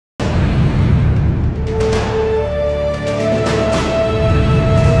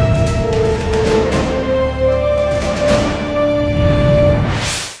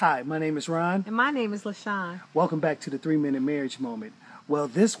Hi, my name is Ron. And my name is LaShawn. Welcome back to the 3-Minute Marriage Moment. Well,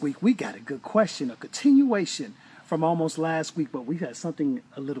 this week we got a good question, a continuation from almost last week, but we had something,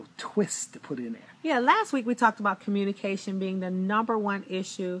 a little twist to put in there. Yeah, last week we talked about communication being the number one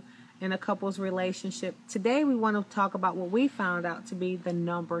issue in a couple's relationship. Today we want to talk about what we found out to be the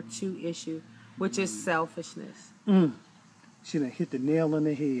number 2 issue, which is selfishness. She done hit the nail on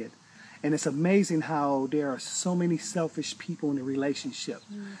the head. And it's amazing how there are so many selfish people in a relationship.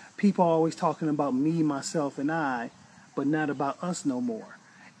 People are always talking about me, myself, and I, but not about us no more.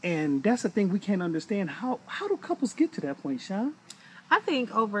 And that's the thing we can't understand. How do couples get to that point, Sean? I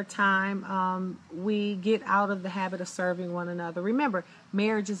think over time, we get out of the habit of serving one another. Remember,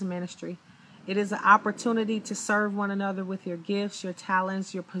 marriage is a ministry. It is an opportunity to serve one another with your gifts, your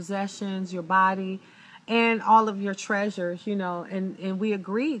talents, your possessions, your body, and all of your treasures, and we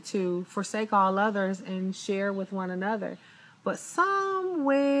agreed to forsake all others and share with one another. But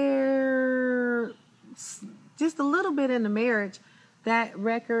somewhere, just a little bit in the marriage, that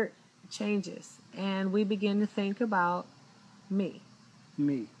record changes. And we begin to think about me.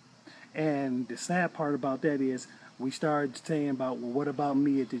 And the sad part about that is we started saying about, well, what about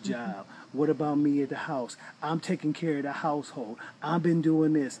me at the job? What about me at the house? I'm taking care of the household. I've been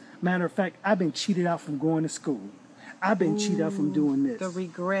doing this. Matter of fact, I've been cheated out from going to school. I've been cheated out from doing this. The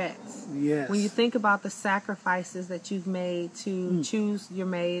regrets. Yes. When you think about the sacrifices that you've made to choose your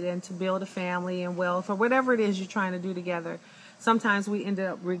mate and to build a family and wealth or whatever it is you're trying to do together, sometimes we end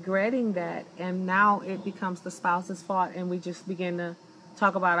up regretting that, and now it becomes the spouse's fault, and we just begin to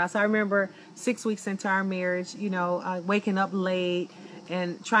talk about us. I remember 6 weeks into our marriage, waking up late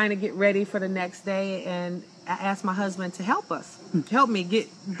and trying to get ready for the next day, and I asked my husband to help me get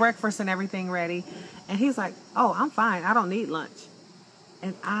breakfast and everything ready, and he's like, "Oh, I'm fine. I don't need lunch."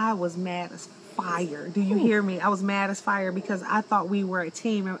 And I was mad as fire. Do you hear me? I was mad as fire because I thought we were a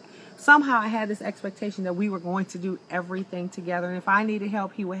team, and somehow I had this expectation that we were going to do everything together, and if I needed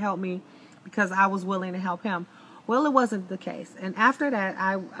help, he would help me because I was willing to help him. Well, it wasn't the case. And after that,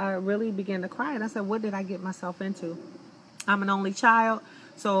 I really began to cry. And I said, what did I get myself into? I'm an only child.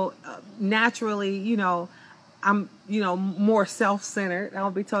 So naturally, I'm, more self-centered.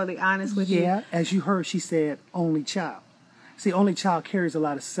 I'll be totally honest with you. Yeah, as you heard, she said only child. See, only child carries a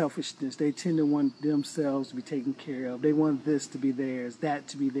lot of selfishness. They tend to want themselves to be taken care of. They want this to be theirs, that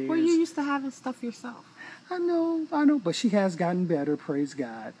to be theirs. Well, you used to having stuff yourself. I know, but she has gotten better, praise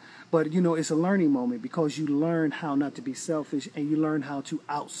God. But, it's a learning moment because you learn how not to be selfish and you learn how to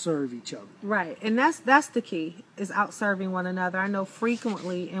outserve each other. Right, and that's the key, is outserving one another. I know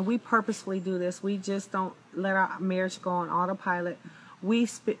frequently, and we purposefully do this, we just don't let our marriage go on autopilot. We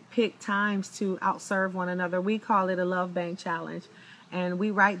pick times to outserve one another. We call it a love bank challenge. And we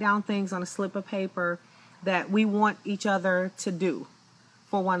write down things on a slip of paper that we want each other to do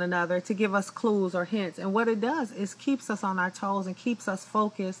for one another, to give us clues or hints. And what it does is keeps us on our toes and keeps us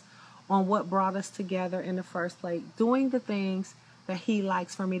focused on what brought us together in the first place. Doing the things that he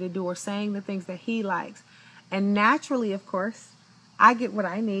likes for me to do, or saying the things that he likes. And naturally, of course, I get what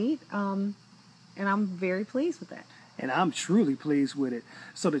I need. And I'm very pleased with that. And I'm truly pleased with it.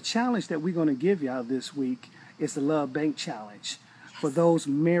 So the challenge that we're going to give y'all this week is the Love Bank Challenge. For those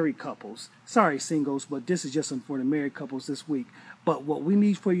married couples. Sorry, singles, but this is just for the married couples this week. But what we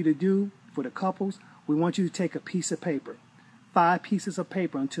need for you to do, for the couples, we want you to take a piece of paper, 5 pieces of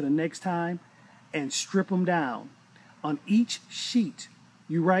paper until the next time, and strip them down. On each sheet,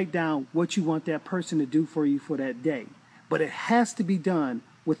 you write down what you want that person to do for you for that day. But it has to be done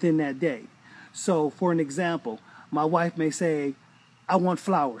within that day. So, for an example, my wife may say, I want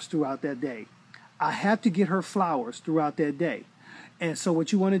flowers throughout that day. I have to get her flowers throughout that day. And so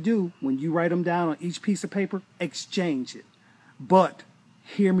what you want to do, when you write them down on each piece of paper, exchange it. But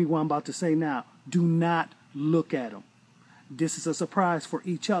hear me what I'm about to say now. Do not look at them. This is a surprise for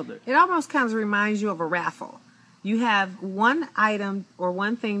each other. It almost kind of reminds you of a raffle. You have one item or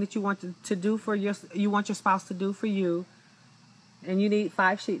one thing that you want to do for your spouse to do for you, and you need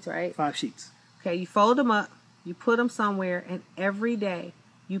 5 sheets, right? 5 sheets. Okay, you fold them up, you put them somewhere, and every day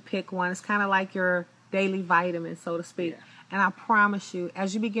you pick one. It's kind of like your daily vitamin, so to speak. Yeah. And I promise you,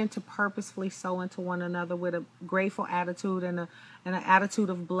 as you begin to purposefully sow into one another with a grateful attitude and an attitude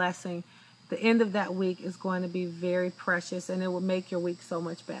of blessing, the end of that week is going to be very precious, and it will make your week so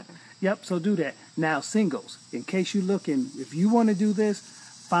much better. Yep, so do that. Now, singles, in case you're looking, if you want to do this,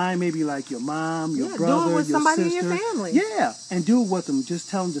 find maybe like your mom, your brother, do it with your somebody sister. in your family. Yeah, and do it with them. Just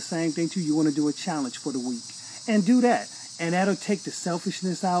tell them the same thing too. You want to do a challenge for the week, and do that. And that'll take the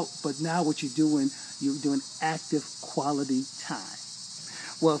selfishness out. But now what you're doing active quality time.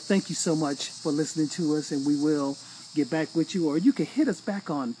 Well, thank you so much for listening to us, and we will get back with you, or you can hit us back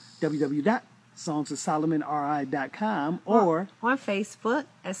on www.songsofsolomonri.com or on Facebook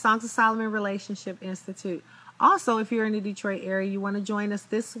at Songs of Solomon Relationship Institute. Also, if you're in the Detroit area, you want to join us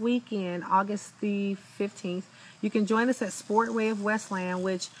this weekend, August the 15th, you can join us at Sportway of Westland,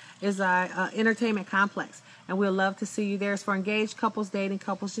 which is a entertainment complex. And we'll love to see you there. It's for engaged couples, dating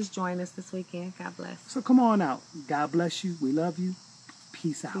couples. Just join us this weekend. God bless. So come on out. God bless you. We love you.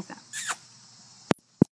 Peace out. Peace out.